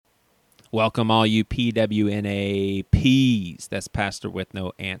Welcome all you PWNAPs. That's Pastor with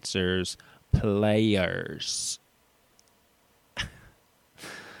No Answers players.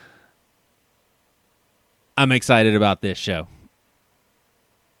 I'm excited about this show.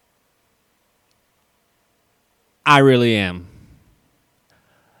 I really am.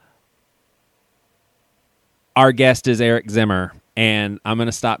 Our guest is Eric Zimmer, and I'm going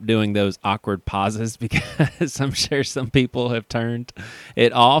to stop doing those awkward pauses because I'm sure some people have turned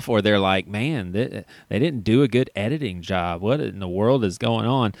it off, or they're like, man, they didn't do a good editing job. What in the world is going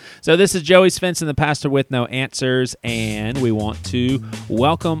on? So this is Joey Svensson, the Pastor with No Answers, and we want to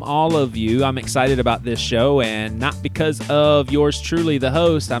welcome all of you. I'm excited about this show, and not because of yours truly, the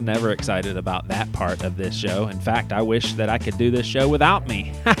host. I'm never excited about that part of this show. In fact, I wish that I could do this show without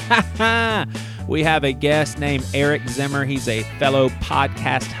me. We have a guest named Eric Zimmer. He's a fellow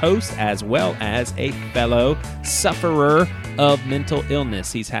podcast host as well as a fellow sufferer of mental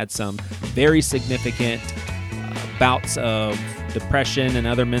illness. He's had some very significant bouts of depression and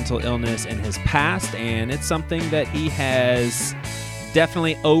other mental illness in his past, and it's something that he has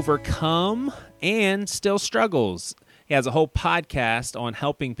definitely overcome and still struggles. He has a whole podcast on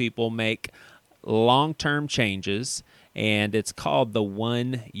helping people make long-term changes, and it's called The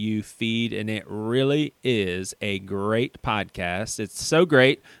One You Feed, and it really is a great podcast. It's so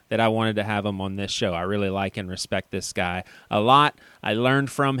great that I wanted to have him on this show. I really like and respect this guy a lot. I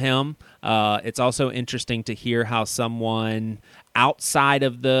learned from him. It's also interesting to hear how someone outside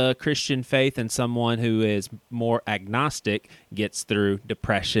of the Christian faith and someone who is more agnostic gets through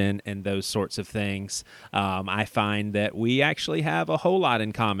depression and those sorts of things. I find that we actually have a whole lot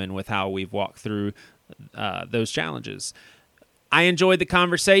in common with how we've walked through those challenges. I enjoyed the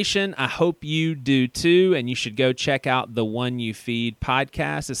conversation. I hope you do too, and you should go check out the One You Feed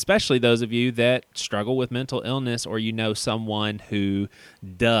podcast, especially those of you that struggle with mental illness or you know someone who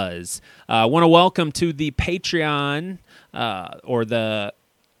does. I want to welcome to the Patreon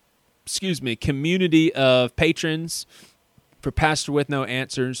community of patrons for Pastor with No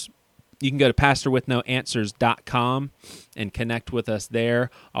Answers. You can go to pastorwithnoanswers.com and connect with us there,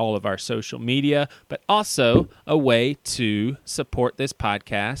 all of our social media, but also a way to support this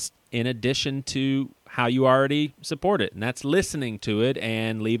podcast in addition to how you already support it, and that's listening to it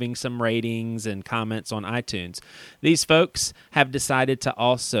and leaving some ratings and comments on iTunes. These folks have decided to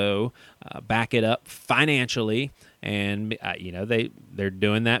also back it up financially, and they're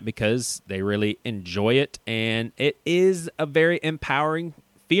doing that because they really enjoy it, and it is a very empowering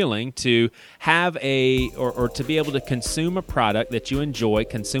feeling to have or to be able to consume a product that you enjoy,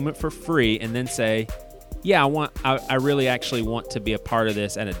 consume it for free, and then say, yeah, I really actually want to be a part of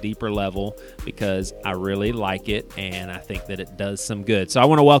this at a deeper level because I really like it and I think that it does some good. So I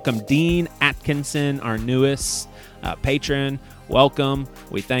want to welcome Dean Atkinson, our newest patron. Welcome.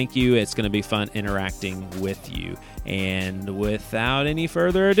 We thank you. It's going to be fun interacting with you. And without any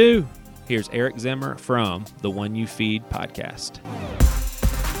further ado, here's Eric Zimmer from the One You Feed podcast.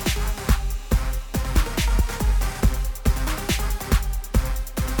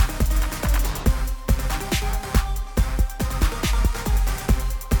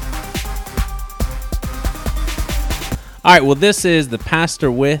 All right, well, this is the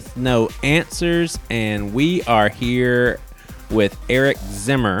Pastor with No Answers, and we are here with Eric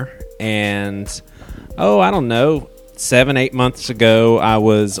Zimmer. And, I don't know, 7-8 months ago, I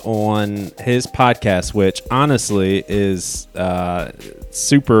was on his podcast, which honestly is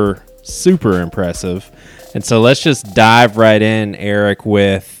super, super impressive. And so let's just dive right in, Eric,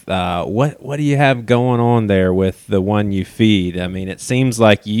 with what do you have going on there with the One You Feed? I mean, it seems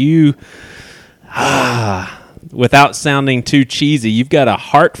like you... without sounding too cheesy, you've got a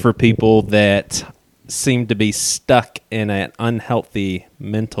heart for people that seem to be stuck in an unhealthy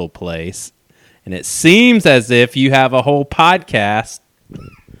mental place. And it seems as if you have a whole podcast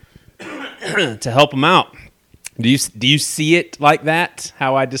to help them out. Do you see it like that,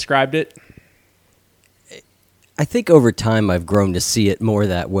 how I described it? I think over time I've grown to see it more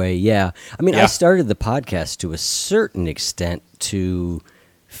that way, yeah. I mean, I started the podcast to a certain extent to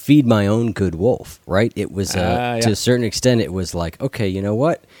feed my own good wolf, right? It was, to a certain extent, it was like, okay, you know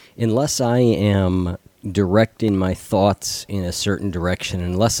what? Unless I am directing my thoughts in a certain direction,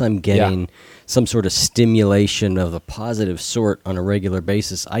 unless I'm getting some sort of stimulation of a positive sort on a regular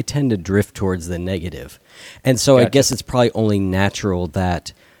basis, I tend to drift towards the negative. And so I guess it's probably only natural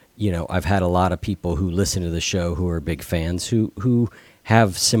that, I've had a lot of people who listen to the show who are big fans who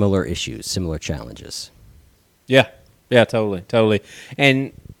have similar issues, similar challenges. Yeah, totally.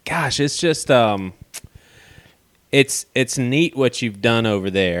 And gosh, it's just it's neat what you've done over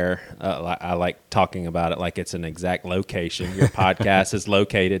there. I like talking about it like it's an exact location. Your podcast is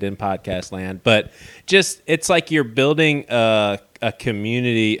located in podcast land, but just it's like you're building a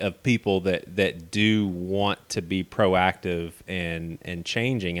community of people that do want to be proactive and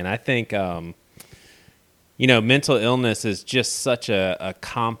changing. And I think mental illness is just such a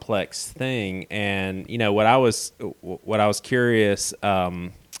complex thing. And what I was curious,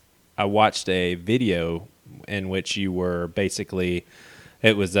 I watched a video in which you were basically,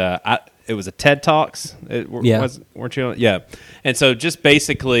 it was a TED Talks. Weren't you? Yeah. And so just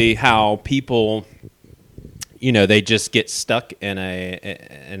basically how people, they just get stuck in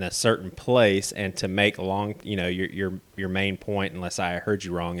a certain place, and to make your main point, unless I heard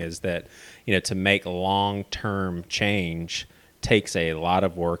you wrong, is that, to make long-term change takes a lot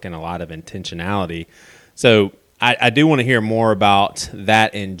of work and a lot of intentionality. So I do want to hear more about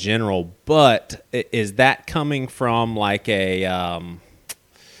that in general, but is that coming from like a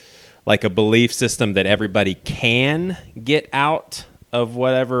belief system that everybody can get out of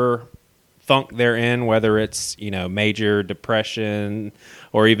whatever funk they're in, whether it's, major depression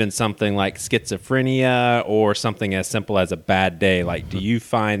or even something like schizophrenia or something as simple as a bad day? Like, do you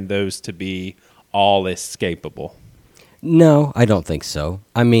find those to be all escapable? No, I don't think so.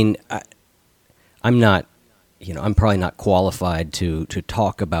 I mean, I'm not, I'm probably not qualified to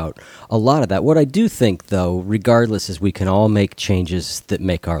talk about a lot of that. What I do think, though, regardless, is we can all make changes that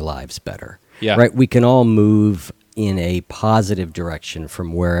make our lives better. Yeah. Right? We can all move in a positive direction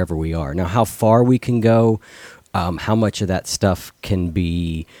from wherever we are. Now, how far we can go, how much of that stuff can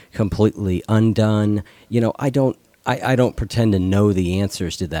be completely undone, I don't pretend to know the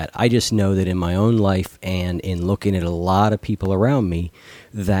answers to that. I just know that in my own life and in looking at a lot of people around me,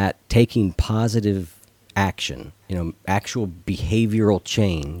 that taking positive action, actual behavioral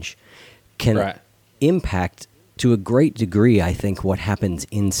change can impact to a great degree, I think, what happens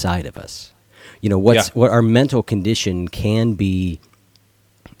inside of us. What our mental condition can be,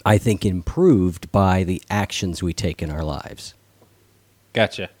 I think, improved by the actions we take in our lives.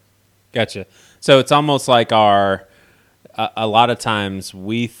 Gotcha. So it's almost like a lot of times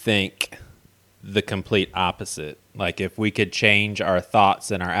we think the complete opposite. Like, if we could change our thoughts,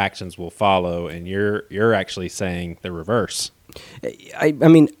 then our actions will follow, and you're actually saying the reverse. I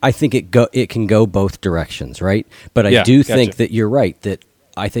mean, I think it can go both directions, right? But I do think that you're right, that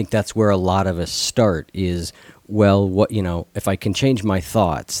I think that's where a lot of us start is, well, if I can change my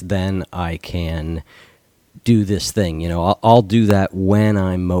thoughts, then I can do this thing. I'll do that when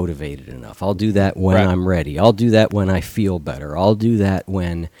I'm motivated enough. I'll do that when I'm ready. I'll do that when I feel better. I'll do that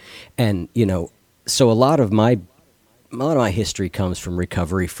when, and so a lot of my history comes from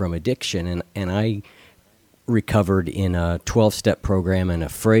recovery from addiction, and I recovered in a 12-step program, and a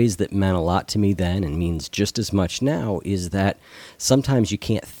phrase that meant a lot to me then and means just as much now is that sometimes you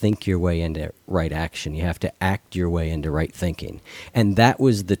can't think your way into right action. You have to act your way into right thinking. And that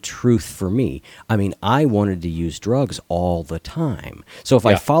was the truth for me. I mean, I wanted to use drugs all the time. So if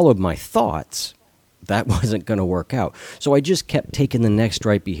I followed my thoughts, that wasn't going to work out. So I just kept taking the next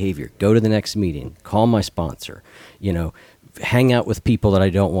right behavior, go to the next meeting, call my sponsor, hang out with people that I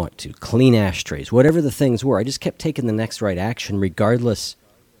don't want to, clean ashtrays, whatever the things were. I just kept taking the next right action regardless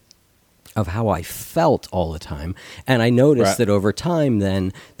of how I felt all the time. And I noticed that over time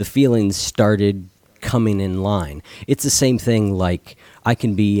then the feelings started coming in line. It's the same thing, like I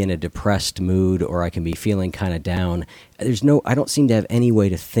can be in a depressed mood or I can be feeling kind of down. I don't seem to have any way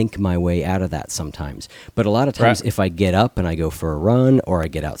to think my way out of that sometimes. But a lot of times if I get up and I go for a run or I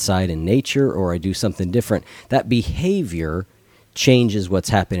get outside in nature or I do something different, that behavior changes what's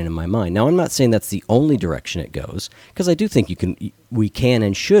happening in my mind. Now, I'm not saying that's the only direction it goes, because I do think we can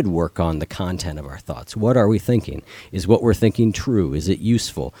and should work on the content of our thoughts. What are we thinking? Is what we're thinking true? Is it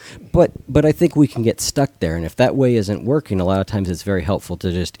useful? But I think we can get stuck there, and if that way isn't working, a lot of times it's very helpful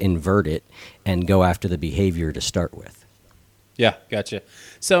to just invert it and go after the behavior to start with. Yeah, gotcha.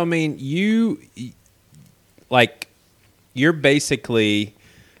 So, I mean, you're basically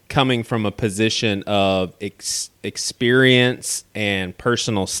coming from a position of experience and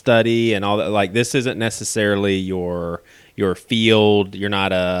personal study and all that. Like, this isn't necessarily your field. You're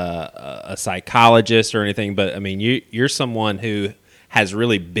not a psychologist or anything, but I mean, you're someone who has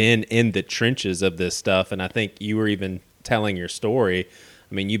really been in the trenches of this stuff. And I think you were even telling your story.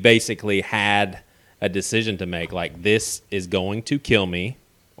 I mean, you basically had a decision to make, like, this is going to kill me,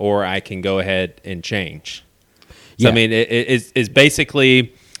 or I can go ahead and change. So, I mean, it is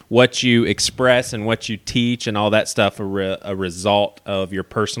basically what you express and what you teach and all that stuff a result of your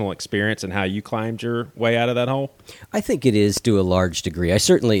personal experience and how you climbed your way out of that hole? I think it is to a large degree.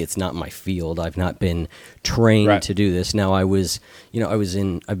 It's not my field. I've not been trained to do this. Now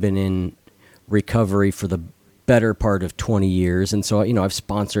I've been in recovery for the better part of 20 years. And so, I've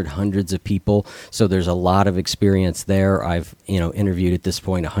sponsored hundreds of people. So there's a lot of experience there. I've, interviewed at this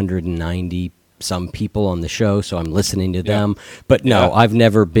point 190 some people on the show, so I'm listening to them. But no, I've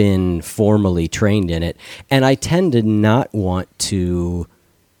never been formally trained in it. And I tend to not want to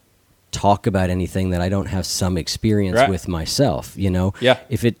talk about anything that I don't have some experience with myself,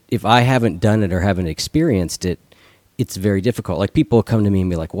 If I haven't done it or haven't experienced it, it's very difficult. Like, people come to me and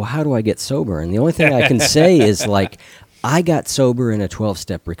be like, well, how do I get sober? And the only thing I can say is, like, I got sober in a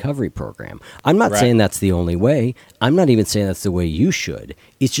 12-step recovery program. I'm not saying that's the only way. I'm not even saying that's the way you should.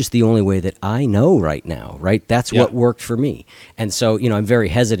 It's just the only way that I know right now, right? That's what worked for me. And so, I'm very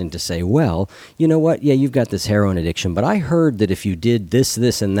hesitant to say, well, you know what? Yeah, you've got this heroin addiction, but I heard that if you did this,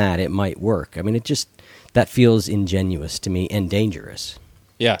 this, and that, it might work. I mean, that feels ingenuous to me and dangerous.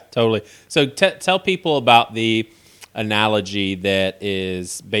 Yeah, totally. So tell people about the analogy that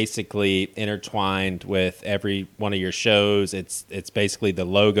is basically intertwined with every one of your shows. It's basically the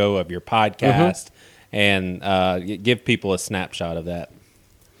logo of your podcast, and give people a snapshot of that.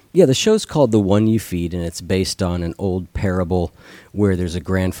 Yeah, the show's called The One You Feed, and it's based on an old parable where there's a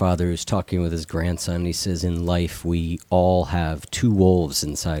grandfather who's talking with his grandson, and he says, in life, we all have two wolves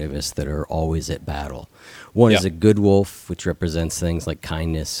inside of us that are always at battle. One is a good wolf, which represents things like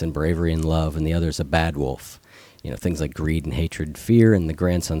kindness and bravery and love, and the other is a bad wolf. Things like greed and hatred and fear. And the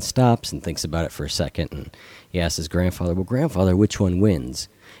grandson stops and thinks about it for a second. And he asks his grandfather, well, grandfather, which one wins?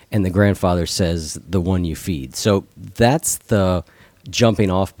 And the grandfather says, the one you feed. So that's the jumping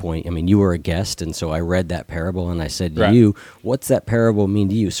off point. I mean, you were a guest, and so I read that parable, and I said to you, what's that parable mean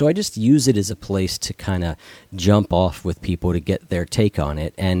to you? So I just use it as a place to kind of jump off with people to get their take on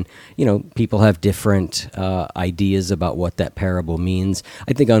it. And, people have different ideas about what that parable means.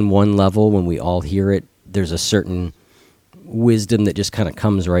 I think on one level, when we all hear it, there's a certain wisdom that just kind of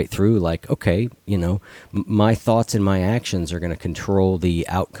comes right through, like, okay, my thoughts and my actions are going to control the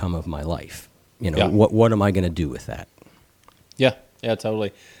outcome of my life. What am I going to do with that? Yeah,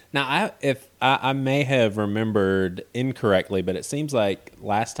 totally. Now, I may have remembered incorrectly, but it seems like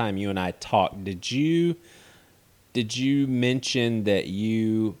last time you and I talked, did you mention that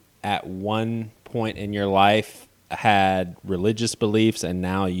you at one point in your life had religious beliefs and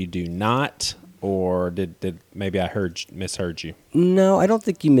now you do not? Or did maybe I misheard you? No, I don't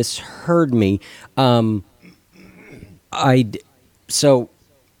think you misheard me. So I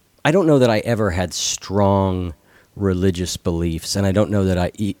don't know that I ever had strong religious beliefs, and I don't know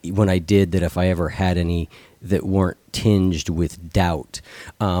that when I did, that if I ever had any that weren't tinged with doubt.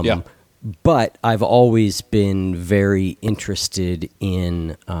 But I've always been very interested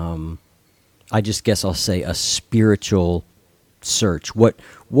in, I just guess I'll say, a spiritual search.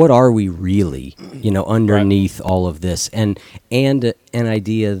 What are we really, underneath all of this, and an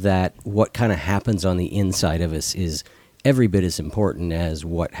idea that what kind of happens on the inside of us is every bit as important as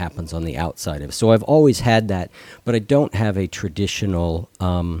what happens on the outside of us. So I've always had that, but I don't have a traditional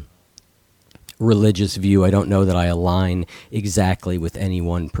religious view. I don't know that I align exactly with any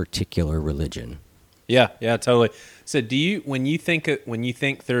one particular religion. Yeah, totally. So when you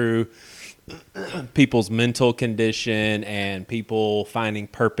think through people's mental condition and people finding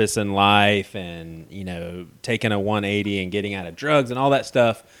purpose in life and, taking a 180 and getting out of drugs and all that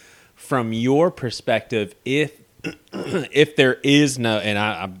stuff, from your perspective, if there is no,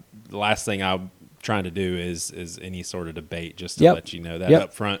 and the last thing I'm trying to do is any sort of debate, just to let you know that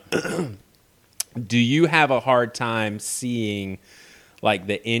up front. Do you have a hard time seeing like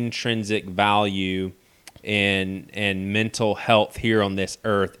the intrinsic value and mental health here on this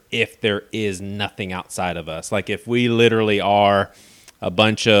earth if there is nothing outside of us? Like, if we literally are a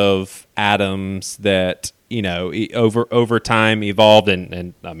bunch of atoms that, over time evolved,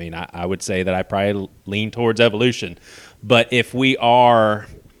 and I mean, I would say that I probably lean towards evolution, but if we are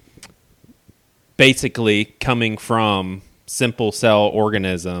basically coming from simple cell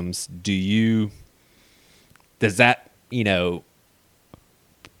organisms, does that,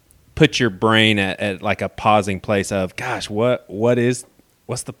 put your brain at like a pausing place of, gosh, what's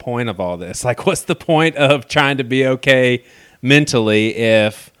the point of all this? Like, what's the point of trying to be okay mentally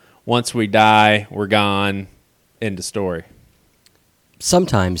if once we die, we're gone, end of story?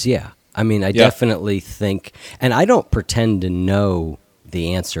 Sometimes, yeah. I mean, I definitely think, and I don't pretend to know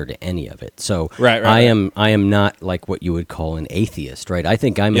the answer to any of it. So I am not like what you would call an atheist, right? I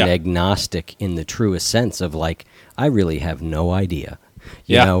think I'm an agnostic in the truest sense of, like, I really have no idea.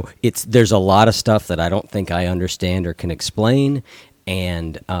 You know, there's a lot of stuff that I don't think I understand or can explain,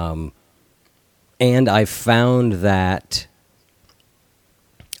 and I've found that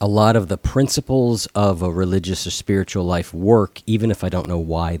a lot of the principles of a religious or spiritual life work, even if I don't know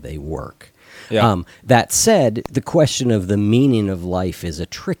why they work. Yeah. That said, the question of the meaning of life is a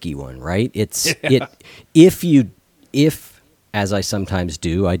tricky one, right? If, as I sometimes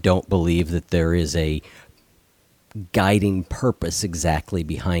do, I don't believe that there is a guiding purpose exactly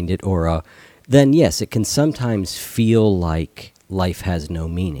behind it, then yes, it can sometimes feel like life has no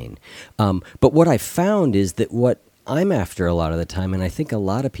meaning. But what I found is that what I'm after a lot of the time, and I think a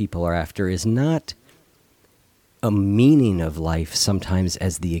lot of people are after, is not a meaning of life sometimes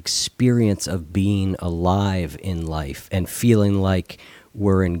as the experience of being alive in life and feeling like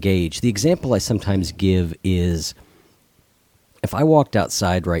we're engaged. The example I sometimes give is, if I walked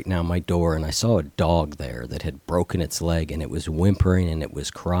outside right now my door and I saw a dog there that had broken its leg and it was whimpering and it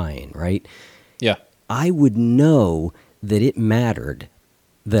was crying, right? Yeah. I would know that it mattered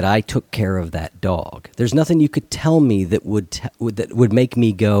that I took care of that dog. There's nothing you could tell me that would make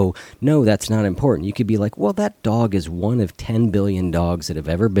me go, no, that's not important. You could be like, well, that dog is one of 10 billion dogs that have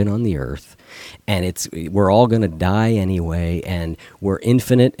ever been on the earth, and we're all going to die anyway, and we're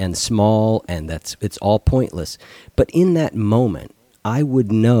infinite and small, and it's all pointless. But in that moment, I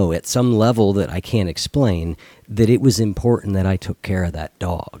would know at some level that I can't explain that it was important that I took care of that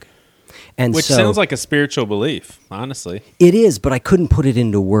dog. Which sounds like a spiritual belief, honestly. It is, but I couldn't put it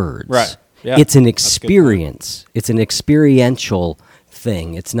into words. Right. Yeah. It's an experience. It's an experiential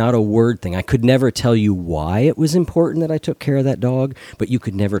thing. It's not a word thing. I could never tell you why it was important that I took care of that dog, but you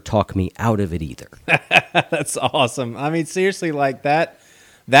could never talk me out of it either. That's awesome. I mean, seriously, like that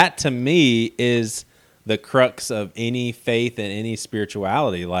to me is the crux of any faith and any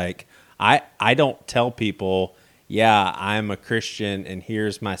spirituality. Like, I don't tell people, yeah, I'm a Christian and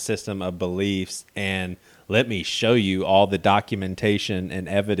here's my system of beliefs, and let me show you all the documentation and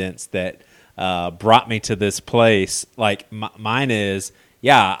evidence that brought me to this place. Like mine is,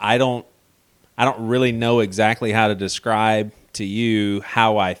 yeah, I don't really know exactly how to describe to you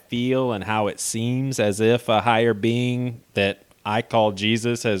how I feel and how it seems as if a higher being that I call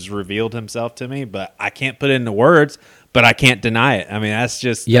Jesus has revealed himself to me, but I can't put it into words. But I can't deny it. I mean, that's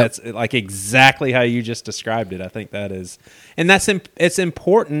like exactly how you just described it. I think that is, and it's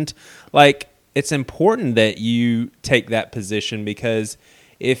important. Like, it's important that you take that position, because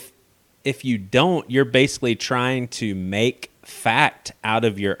if you don't, you're basically trying to make fact out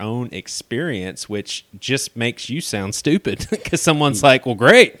of your own experience, which just makes you sound stupid. Because someone's like, "Well,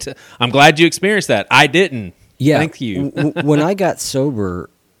 great, I'm glad you experienced that. I didn't. Yeah, thank you." When I got sober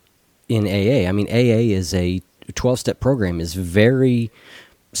in AA, I mean, AA is a 12-step program, is very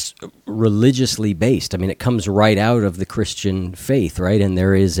religiously based. I mean, it comes right out of the Christian faith, right? And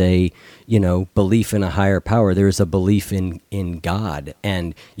there is a, belief in a higher power. There is a belief in God.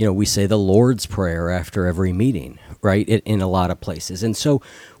 And, we say the Lord's Prayer after every meeting, right? In a lot of places. And so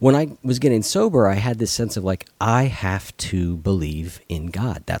when I was getting sober, I had this sense of like, I have to believe in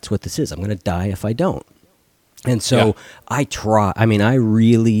God. That's what this is. I'm going to die if I don't. And so I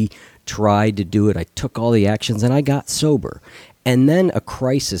really tried to do it. I took all the actions and I got sober. And then a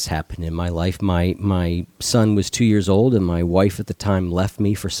crisis happened in my life. My son was 2 years old and my wife at the time left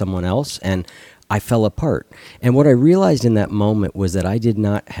me for someone else, and I fell apart. And what I realized in that moment was that I did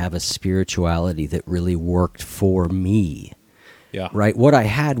not have a spirituality that really worked for me. Yeah. Right? What I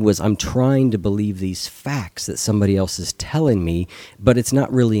had was, I'm trying to believe these facts that somebody else is telling me, but it's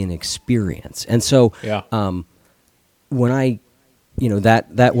not really an experience. And so when I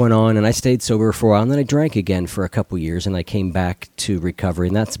that went on, and I stayed sober for a while, and then I drank again for a couple years, and I came back to recovery,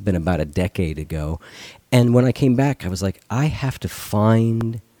 and that's been about a decade ago. And when I came back, I was like, I have to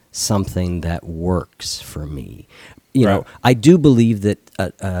find something that works for me. I do believe that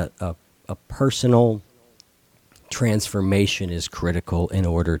a personal transformation is critical in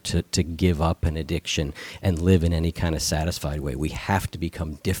order to give up an addiction and live in any kind of satisfied way. We have to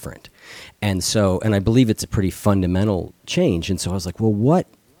become different. And I believe it's a pretty fundamental change. And so I was like, well,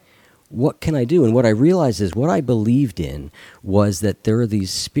 what can I do? And what I realized is what I believed in was that there are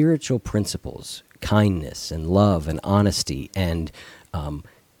these spiritual principles, kindness and love and honesty and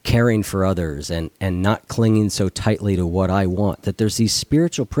caring for others and not clinging so tightly to what I want, that there's these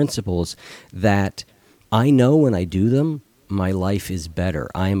spiritual principles that I know when I do them, my life is better.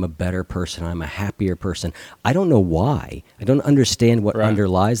 I am a better person. I'm a happier person. I don't know why. I don't understand what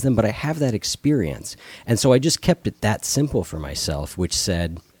underlies them, but I have that experience. And so I just kept it that simple for myself, which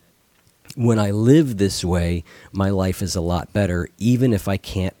said, when I live this way, my life is a lot better, even if I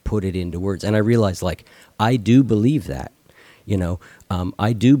can't put it into words. And I realized, I do believe that.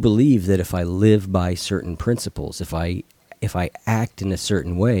 I do believe that if I live by certain principles, if I act in a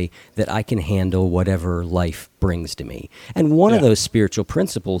certain way, that I can handle whatever life brings to me. And one of those spiritual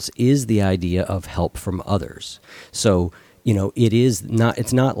principles is the idea of help from others. So,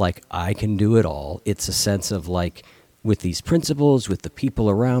 it's not like I can do it all. It's a sense of like, with these principles, with the people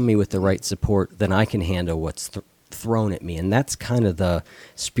around me, with the right support, then I can handle what's thrown at me. And that's kind of the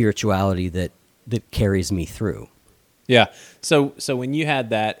spirituality that carries me through. Yeah. So when you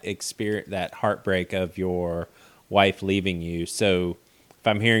had that experience, that heartbreak of your wife leaving you, so if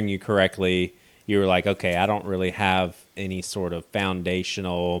I'm hearing you correctly, you were like, okay, I don't really have any sort of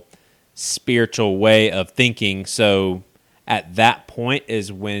foundational spiritual way of thinking. So at that point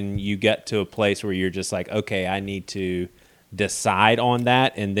is when you get to a place where you're just like, okay, I need to decide on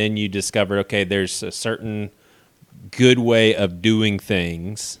that. And then you discover, okay, there's a certain good way of doing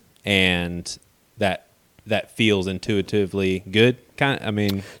things, and that feels intuitively good.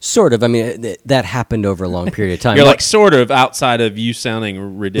 Sort of. That happened over a long period of time. You're like sort of outside of you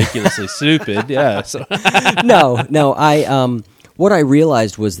sounding ridiculously stupid. Yeah. So. No. What I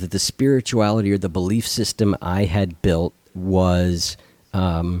realized was that the spirituality or the belief system I had built was,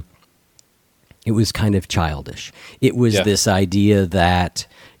 it was kind of childish. It was this idea that,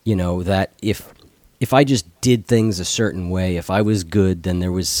 that if I just did things a certain way, if I was good, then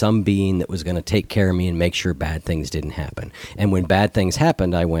there was some being that was going to take care of me and make sure bad things didn't happen. And when bad things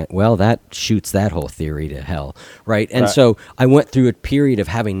happened, I went, well, that shoots that whole theory to hell, right? And so I went through a period of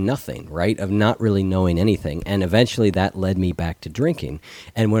having nothing, right, of not really knowing anything. And eventually that led me back to drinking.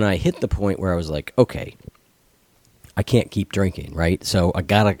 And when I hit the point where I was like, okay, I can't keep drinking, right? So I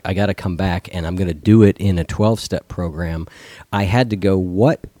gotta come back, and I'm going to do it in a 12-step program. I had to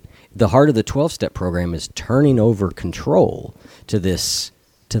go, the heart of the 12-step program is turning over control to this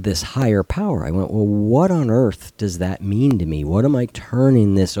higher power. I went, well, what on earth does that mean to me? What am I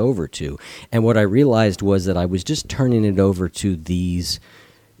turning this over to? And what I realized was that I was just turning it over to these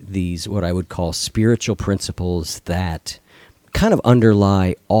what I would call spiritual principles that kind of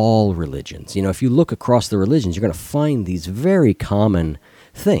underlie all religions. If you look across the religions, you're going to find these very common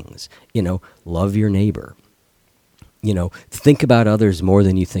things. Love your neighbor. Think about others more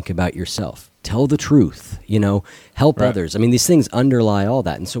than you think about yourself. Tell the truth, help others. These things underlie all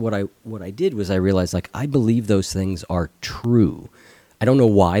that. And so what I did was I realized, like, I believe those things are true. I don't know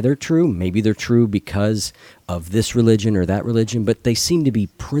why they're true. Maybe they're true because of this religion or that religion, but they seem to be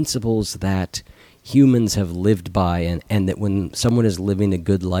principles that humans have lived by, and that when someone is living a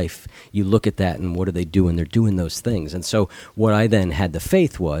good life, you look at that and what are they doing? They're doing those things. And so what I then had the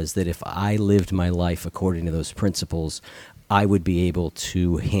faith was that if I lived my life according to those principles, I would be able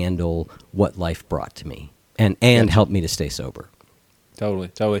to handle what life brought to me and help me to stay sober.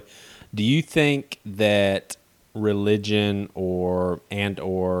 Totally. Do you think that religion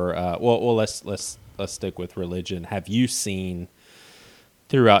let's stick with religion. Have you seen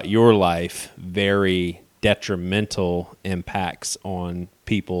throughout your life very detrimental impacts on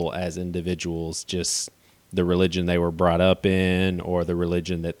people as individuals, just the religion they were brought up in or the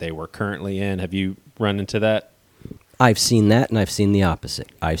religion that they were currently in? Have you run into that? I've seen that, and I've seen the opposite.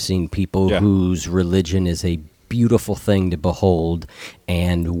 I've seen people whose religion is a beautiful thing to behold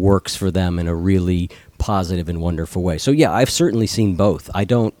and works for them in a really positive and wonderful way. So yeah, I've certainly seen both. I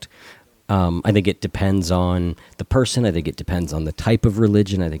think it depends on the person. I think it depends on the type of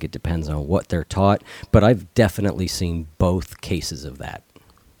religion. I think it depends on what they're taught. But I've definitely seen both cases of that.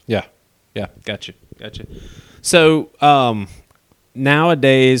 Yeah. Gotcha. So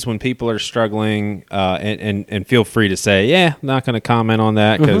nowadays, when people are struggling, and feel free to say, I'm not going to comment on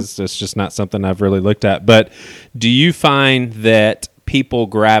that because it's just not something I've really looked at. But do you find that people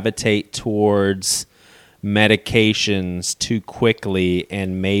gravitate towards medications too quickly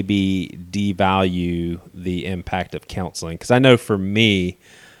and maybe devalue the impact of counseling? Because I know for me,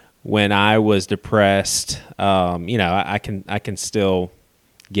 when I was depressed, I can still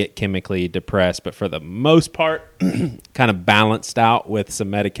get chemically depressed, but for the most part, kind of balanced out with some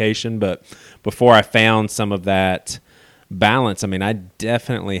medication. But before I found some of that balance, I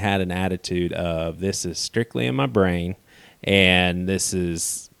definitely had an attitude of, this is strictly in my brain, and this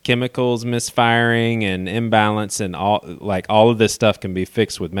is chemicals misfiring and imbalance, and all of this stuff can be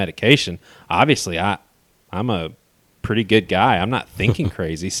fixed with medication. Obviously, I'm a pretty good guy. I'm not thinking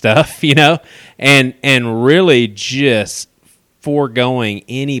crazy stuff, and really just foregoing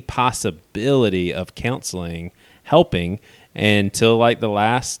any possibility of counseling helping until like the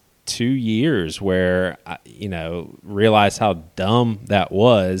last 2 years, where I realized how dumb that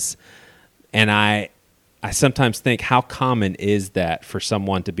was, and I I sometimes think, how common is that for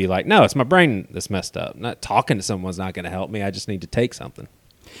someone to be like, no, it's my brain that's messed up. Not talking to someone's not going to help me. I just need to take something.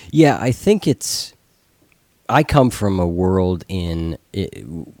 Yeah, I think I come from a world in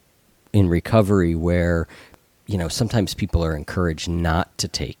recovery where, sometimes people are encouraged not to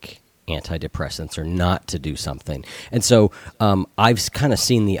take antidepressants or not to do something. And so I've kind of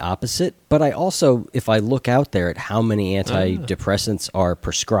seen the opposite, but I also, if I look out there at how many antidepressants are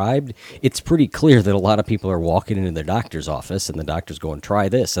prescribed, it's pretty clear that a lot of people are walking into their doctor's office and the doctor's going, try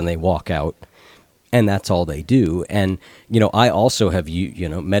this, and they walk out and that's all they do. And, I also have,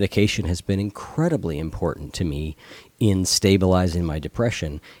 medication has been incredibly important to me in stabilizing my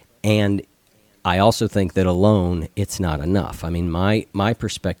depression. And I also think that alone, it's not enough. I mean, my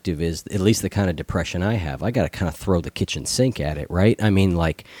perspective is, at least the kind of depression I have, I got to kind of throw the kitchen sink at it, right? I mean,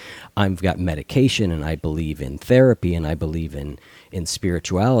 like, I've got medication, and I believe in therapy, and I believe in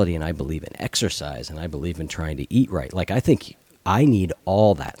spirituality, and I believe in exercise, and I believe in trying to eat right. Like, I think I need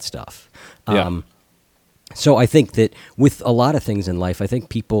all that stuff. Yeah. So I think that with a lot of things in life, I think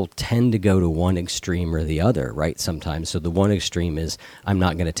people tend to go to one extreme or the other, right? Sometimes. So the one extreme is, I'm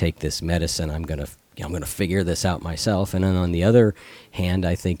not going to take this medicine. I'm going to figure this out myself. And then on the other hand,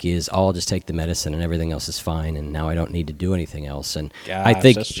 I think is, I'll just take the medicine and everything else is fine, and now I don't need to do anything else. And I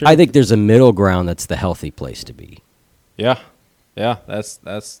think there's a middle ground that's the healthy place to be. Yeah, that's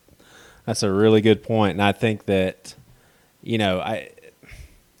a really good point. And I think that,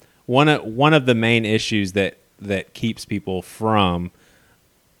 one of the main issues that keeps people from,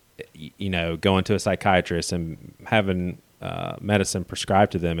 going to a psychiatrist and having medicine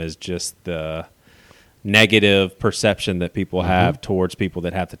prescribed to them is just the negative perception that people have towards people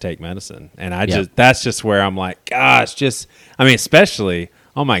that have to take medicine. And that's just where I'm like, gosh, especially,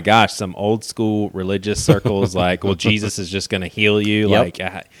 oh my gosh, some old school religious circles like, well, Jesus is just going to heal you. Yep.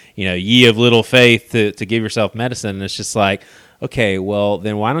 Like, ye of little faith to give yourself medicine. And it's just like, okay, well,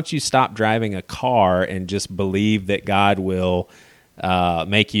 then why don't you stop driving a car and just believe that God will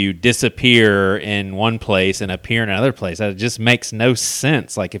make you disappear in one place and appear in another place? That just makes no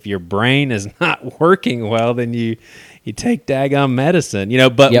sense. Like, if your brain is not working well, then you take daggum medicine.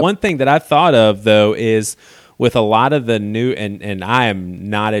 But one thing that I've thought of, though, is with a lot of the new, and I am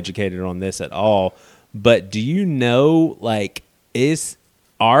not educated on this at all, but do you know, like,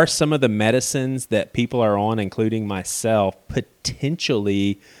 are some of the medicines that people are on, including myself,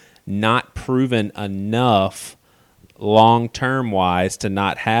 potentially not proven enough long-term wise to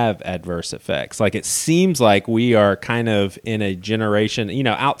not have adverse effects? Like, it seems like we are kind of in a generation,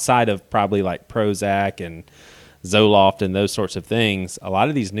 outside of probably like Prozac and Zoloft and those sorts of things, a lot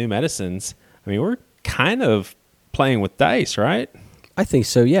of these new medicines, we're kind of playing with dice, right? I think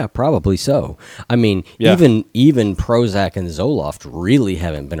so, yeah, probably so. Even Prozac and Zoloft really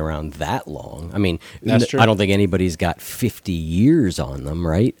haven't been around that long. That's true. I don't think anybody's got 50 years on them,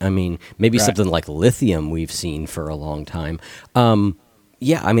 right? Maybe something like lithium we've seen for a long time.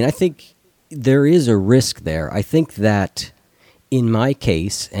 I think there is a risk there. I think that in my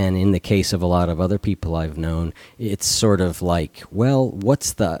case, and in the case of a lot of other people I've known, it's sort of like, well,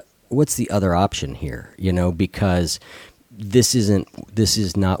 what's the other option here? Because this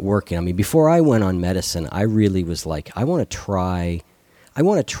is not working. Before I went on medicine, I really was like, I want to try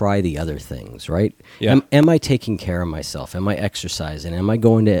the other things, right? Yeah. Am I taking care of myself? Am I exercising? Am I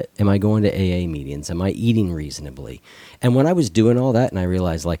going to AA meetings? Am I eating reasonably? And when I was doing all that, and I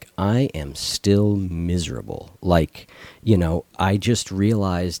realized, like, I am still miserable. Like, I just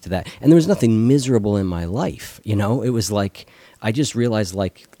realized that, and there was nothing miserable in my life. It was like, I just realized,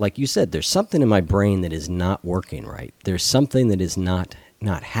 like you said, there's something in my brain that is not working right. There's something that is not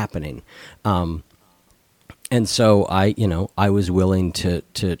happening. And so I was willing to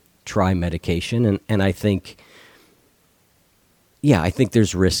try medication, and I think, I think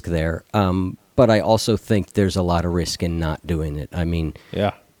there's risk there. But I also think there's a lot of risk in not doing it.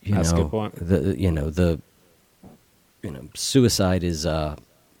 That's a good point. Suicide is, and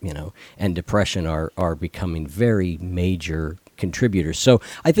depression are becoming very major contributors. So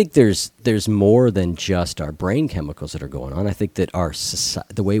I think there's more than just our brain chemicals that are going on. I think that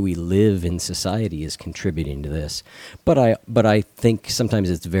the way we live in society is contributing to this. But I think sometimes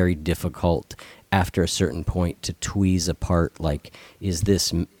it's very difficult after a certain point to tweeze apart, like, is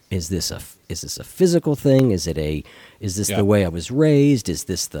this a physical thing? Is this the way I was raised? Is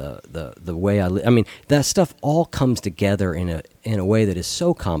this the way I live? That stuff all comes together in a way that is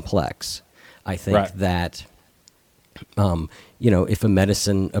so complex. I think that if a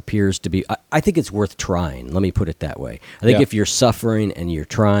medicine appears to be, I think it's worth trying. Let me put it that way. I think if you're suffering and you're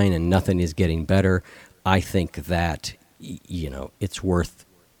trying and nothing is getting better, I think that it's worth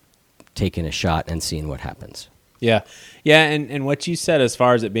taking a shot and seeing what happens. Yeah. Yeah. And what you said as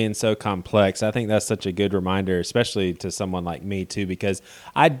far as it being so complex, I think that's such a good reminder, especially to someone like me too, because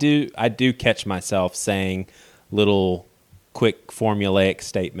I do catch myself saying little quick formulaic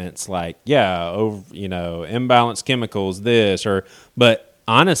statements like, imbalanced chemicals, but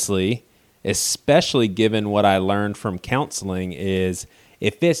honestly, especially given what I learned from counseling, is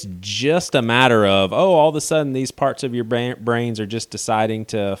if it's just a matter of, all of a sudden these parts of your brains are just deciding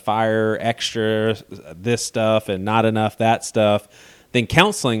to fire extra this stuff and not enough that stuff, then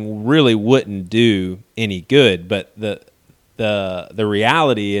counseling really wouldn't do any good. But the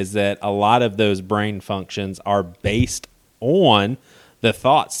reality is that a lot of those brain functions are based on the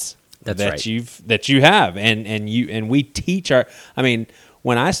thoughts that you have, and we teach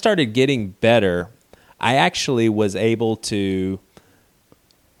when I started getting better, I actually was able to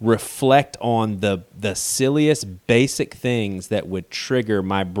reflect on the silliest basic things that would trigger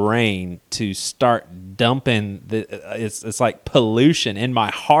my brain to start dumping it's like pollution in my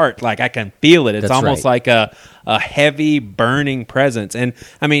heart. Like I can feel it. It's almost like a heavy burning presence. And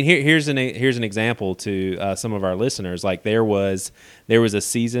here's an example to some of our listeners. Like there was a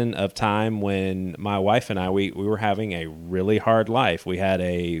season of time when my wife and I we were having a really hard life. We had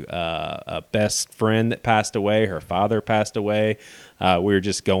a best friend that passed away. Her father passed away. We were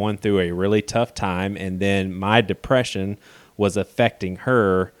just going through a really tough time, and then my depression was affecting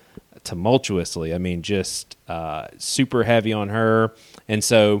her tumultuously. Just super heavy on her. And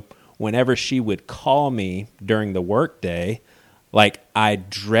so whenever she would call me during the workday, like I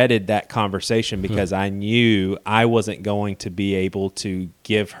dreaded that conversation because I knew I wasn't going to be able to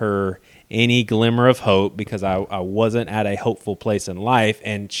give her any glimmer of hope because I wasn't at a hopeful place in life,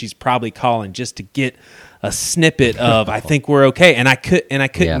 and she's probably calling just to get a snippet of I think we're okay, and I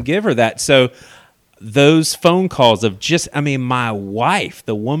couldn't give her that. So those phone calls of my wife,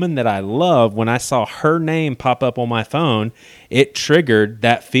 the woman that I love, when I saw her name pop up on my phone, it triggered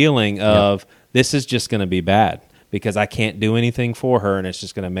that feeling of this is just going to be bad because I can't do anything for her, and it's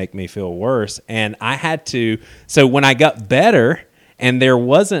just going to make me feel worse. And I had to. So when I got better, and there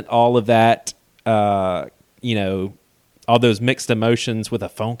wasn't all of that, all those mixed emotions with a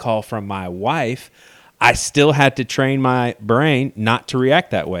phone call from my wife, I still had to train my brain not to react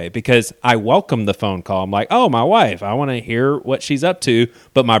that way because I welcomed the phone call. I'm like, oh, my wife, I want to hear what she's up to.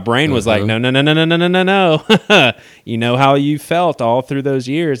 But my brain was like, no. You know how you felt all through those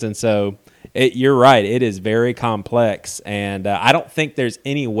years. And so you're right. It is very complex. And I don't think there's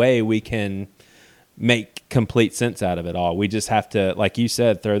any way we can make complete sense out of it all. We just have to, like you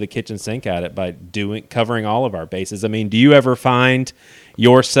said, throw the kitchen sink at it by covering all of our bases. Do you ever find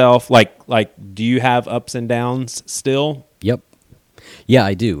yourself like do you have ups and downs still? Yep. Yeah,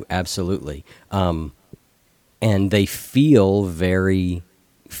 I do. Absolutely. And they feel very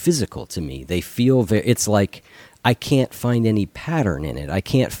physical to me. They feel it's like I can't find any pattern in it. I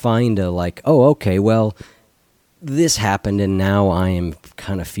can't find this happened and now I am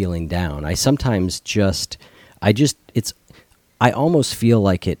kind of feeling down. I sometimes I almost feel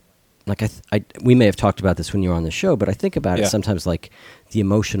like it, like we may have talked about this when you were on the show, but I think about it sometimes like the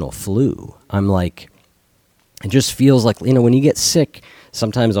emotional flu. I'm like, it just feels like, when you get sick,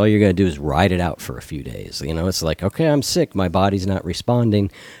 sometimes all you're going to do is ride it out for a few days. It's like, okay, I'm sick. My body's not responding.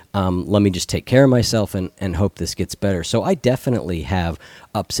 Let me just take care of myself and hope this gets better. So I definitely have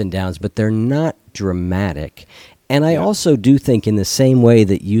ups and downs, but they're not dramatic. And I also do think in the same way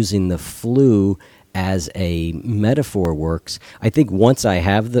that using the flu as a metaphor works, I think once you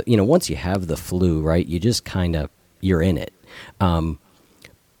have the flu, right, you just you're in it.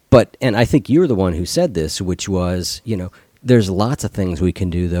 And I think you're the one who said this, which was, there's lots of things we can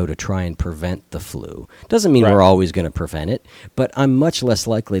do, though, to try and prevent the flu. Doesn't mean we're always going to prevent it, but I'm much less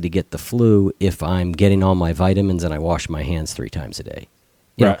likely to get the flu if I'm getting all my vitamins and I wash my hands 3 times a day.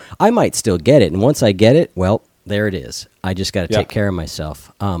 You know, I might still get it, and once I get it, well, there it is. I just got to take care of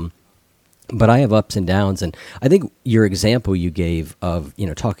myself. But I have ups and downs, and I think your example you gave of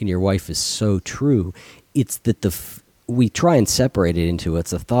talking to your wife is so true. It's that we try and separate it into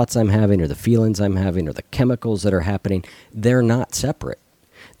it's the thoughts I'm having or the feelings I'm having or the chemicals that are happening. They're not separate.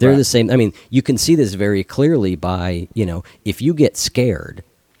 They're the same. You can see this very clearly by, if you get scared,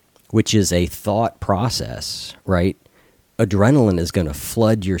 which is a thought process, right? Adrenaline is going to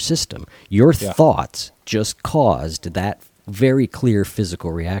flood your system. Your thoughts just caused that very clear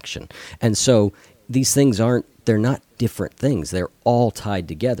physical reaction. And so these things they're not different things. They're all tied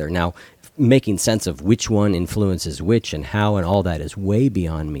together. Now, making sense of which one influences which and how and all that is way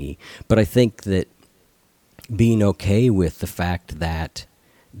beyond me. But I think that being okay with the fact that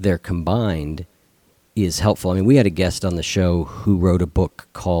they're combined is helpful. I mean, we had a guest on the show who wrote a book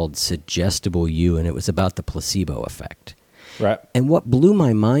called Suggestible You, and it was about the placebo effect. Right. And what blew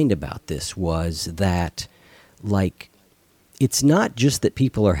my mind about this was that, like, it's not just that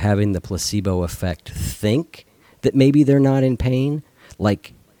people are having the placebo effect think that maybe they're not in pain.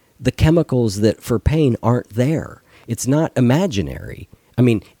 Like, the chemicals that for pain aren't there. It's not imaginary. I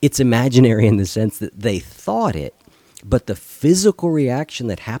mean, it's imaginary in the sense that they thought it, but the physical reaction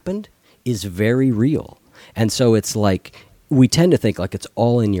that happened is very real. And so it's like, we tend to think like it's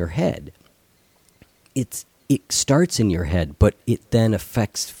all in your head. It starts in your head, but it then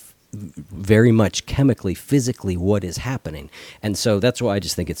affects very much chemically, physically what is happening. And so that's why I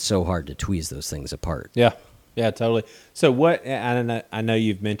just think it's so hard to tweeze those things apart. Yeah. Yeah, totally. So I know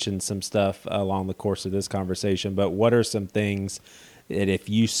you've mentioned some stuff along the course of this conversation, but what are some things that if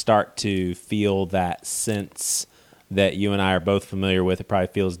you start to feel that sense that you and I are both familiar with, it probably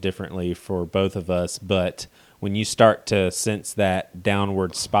feels differently for both of us, but when you start to sense that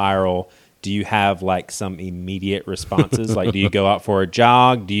downward spiral, do you have like some immediate responses? Like, do you go out for a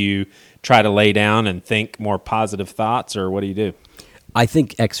jog? Do you try to lay down and think more positive thoughts, or what do you do? I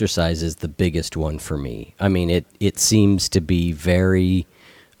think exercise is the biggest one for me. I mean, it seems to be very,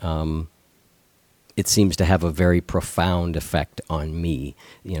 it seems to have a very profound effect on me.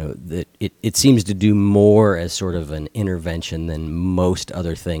 You know, that it seems to do more as sort of an intervention than most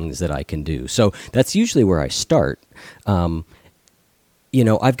other things that I can do. So that's usually where I start. You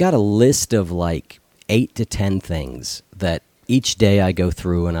know, I've got a list of like 8 to 10 things that each day I go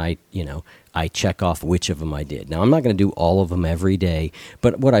through and I check off which of them I did. Now, I'm not going to do all of them every day,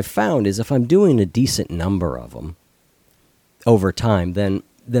 but what I've found is if I'm doing a decent number of them over time, then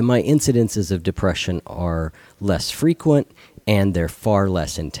my incidences of depression are less frequent and they're far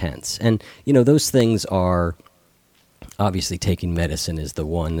less intense. And, you know, those things are, obviously taking medicine is the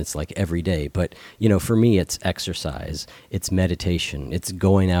one that's like every day, but, you know, for me, it's exercise, it's meditation, it's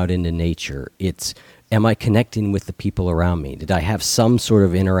going out into nature, it's, am I connecting with the people around me? Did I have some sort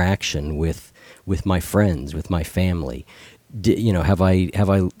of interaction with my friends, with my family? You know, have I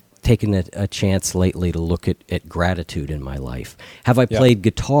taken a chance lately to look at gratitude in my life? Have I played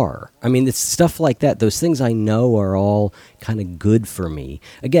guitar? I mean, it's stuff like that. Those things I know are all kind of good for me.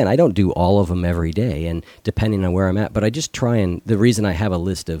 Again, I don't do all of them every day, and depending on where I'm at, but I just try and, the reason I have a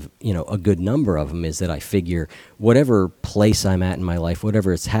list of, you know, a good number of them is that I figure whatever place I'm at in my life,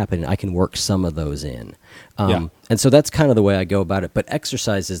 whatever is happening, I can work some of those in. And so that's kind of the way I go about it. But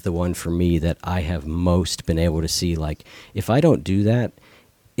exercise is the one for me that I have most been able to see, like, if I don't do that,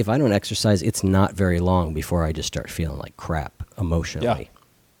 if I don't exercise, it's not very long before I just start feeling like crap emotionally.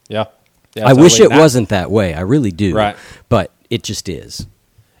 Yeah. I wish it wasn't that way. I really do. Right. But it just is.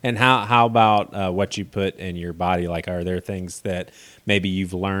 And how about what you put in your body? Like, are there things that maybe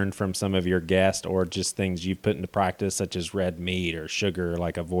you've learned from some of your guests, or just things you've put into practice, such as red meat or sugar,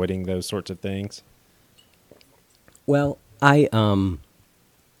 like avoiding those sorts of things? Well, I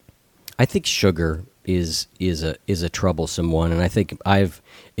think sugar is a troublesome one, and I think I've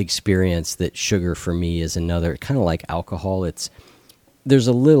experienced that sugar for me is another, kind of like alcohol. There's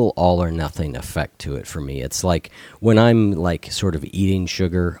a little all or nothing effect to it for me. It's like when I'm like sort of eating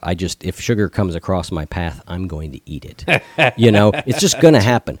sugar, if sugar comes across my path, I'm going to eat it. You know, it's just going to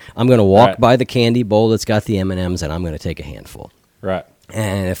happen. I'm going to walk by the candy bowl that's got the M&Ms, and I'm going to take a handful. Right.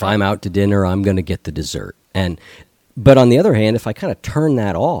 And if I'm out to dinner, I'm going to get the dessert. But on the other hand, if I kind of turn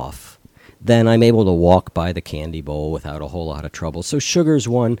that off, then I'm able to walk by the candy bowl without a whole lot of trouble. So sugar's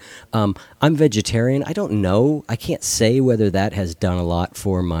one. I'm vegetarian. I don't know. I can't say whether that has done a lot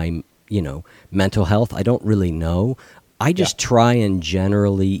for my, you know, mental health. I don't really know. I just try and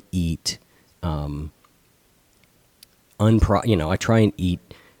generally eat, I try and eat,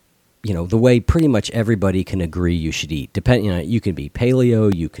 you know, the way pretty much everybody can agree you should eat. You can be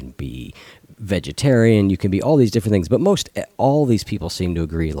paleo, you can be vegetarian, you can be all these different things, but all these people seem to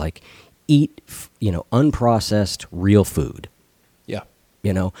agree, like, eat, you know, unprocessed real food. Yeah.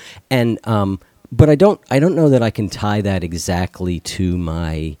 You know, and but I don't know that I can tie that exactly to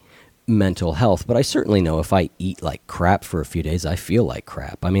my mental health, but I certainly know if I eat like crap for a few days, I feel like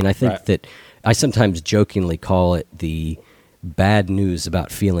crap. I mean, I think that I sometimes jokingly call it the bad news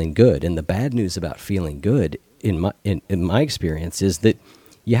about feeling good, and the bad news about feeling good in my experience is that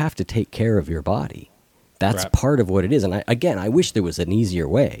you have to take care of your body. That's part of what it is. And I wish there was an easier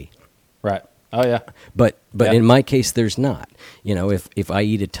way. Right. Oh, yeah. But in my case, there's not. You know, if I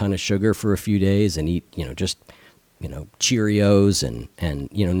eat a ton of sugar for a few days and eat, you know, just, you know, Cheerios and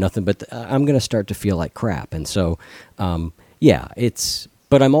you know, nothing but, I'm going to start to feel like crap. And so, it's,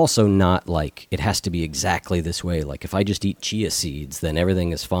 But I'm also not like, it has to be exactly this way. Like, if I just eat chia seeds, then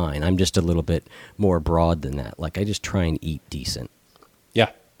everything is fine. I'm just a little bit more broad than that. Like, I just try and eat decent.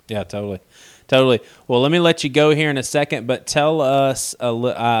 Yeah, totally. Well, let me let you go here in a second, but tell us,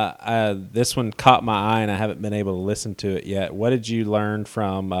 this one caught my eye and I haven't been able to listen to it yet. What did you learn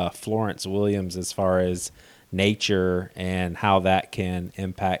from Florence Williams as far as nature and how that can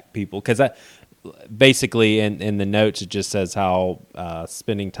impact people? Because basically in the notes it just says how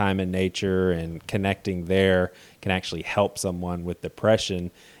spending time in nature and connecting there can actually help someone with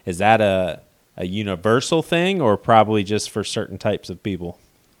depression. Is that a universal thing, or probably just for certain types of people?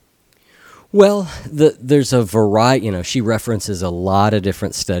 Well, there's a variety. She references a lot of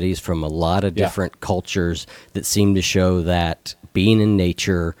different studies from a lot of different cultures that seem to show that being in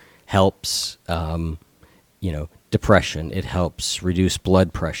nature helps depression. It helps reduce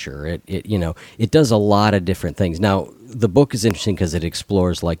blood pressure. It does a lot of different things. Now, the book is interesting because it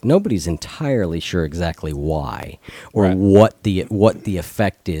explores, like, nobody's entirely sure exactly why or what the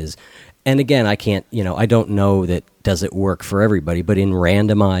effect is. And again, I can't, I don't know that does it work for everybody, but in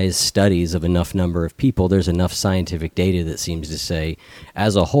randomized studies of enough number of people, there's enough scientific data that seems to say,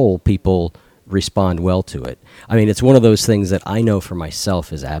 as a whole, people respond well to it. I mean, it's one of those things that I know for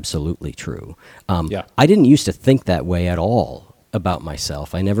myself is absolutely true. I didn't used to think that way at all about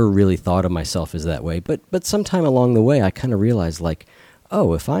myself. I never really thought of myself as that way. But sometime along the way, I kind of realized, like,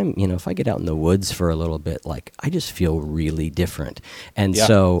 oh, if I get out in the woods for a little bit, like, I just feel really different. And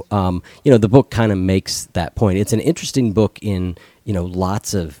so, the book kind of makes that point. It's an interesting book in,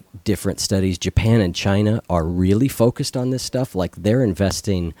 lots of different studies. Japan and China are really focused on this stuff. Like, they're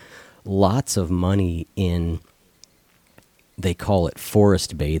investing lots of money in, they call it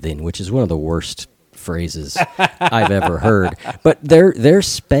forest bathing, which is one of the worst phrases I've ever heard. But they're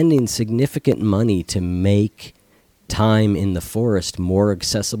spending significant money to make time in the forest more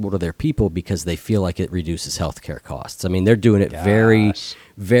accessible to their people because they feel like it reduces healthcare costs. I mean, they're doing it very,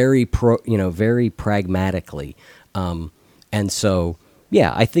 very very pragmatically. And so,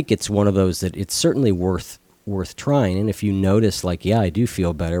 I think it's one of those that it's certainly worth trying. And if you notice, like, I do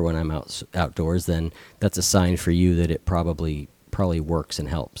feel better when I'm outdoors, then that's a sign for you that it probably works and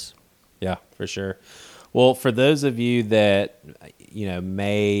helps. Yeah, for sure. Well, for those of you that,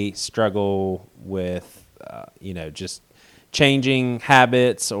 may struggle with, just changing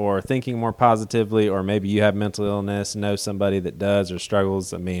habits or thinking more positively, or maybe you have mental illness, know somebody that does or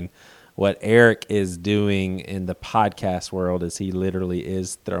struggles. I mean, what Eric is doing in the podcast world is he literally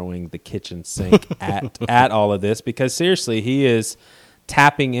is throwing the kitchen sink at all of this, because seriously, he is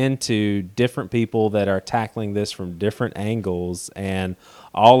tapping into different people that are tackling this from different angles, and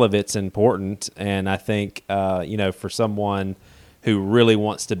all of it's important. And I think, for someone who really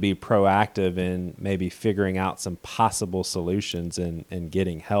wants to be proactive in maybe figuring out some possible solutions and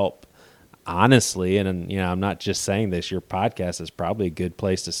getting help, honestly, and I'm not just saying this, your podcast is probably a good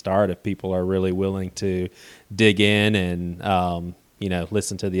place to start if people are really willing to dig in and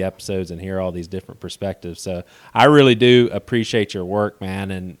listen to the episodes and hear all these different perspectives. So I really do appreciate your work,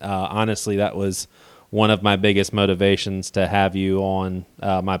 man, and honestly, that was one of my biggest motivations to have you on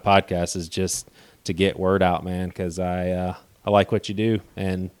my podcast, is just to get word out, man, because I like what you do.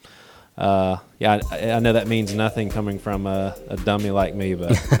 And I know that means nothing coming from a dummy like me,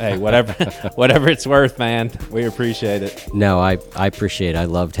 but hey, whatever it's worth, man, we appreciate it. No, I appreciate it. I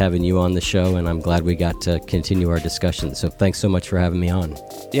loved having you on the show, and I'm glad we got to continue our discussion. So thanks so much for having me on.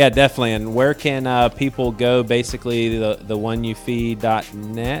 Yeah, definitely. And where can people go? Basically, the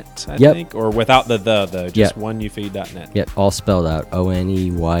oneyoufeed.net, I think, or without the though, just oneyoufeed.net. Yep, all spelled out,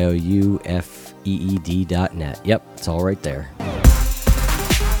 ONEYOUFEED.net. Yep, it's all right there.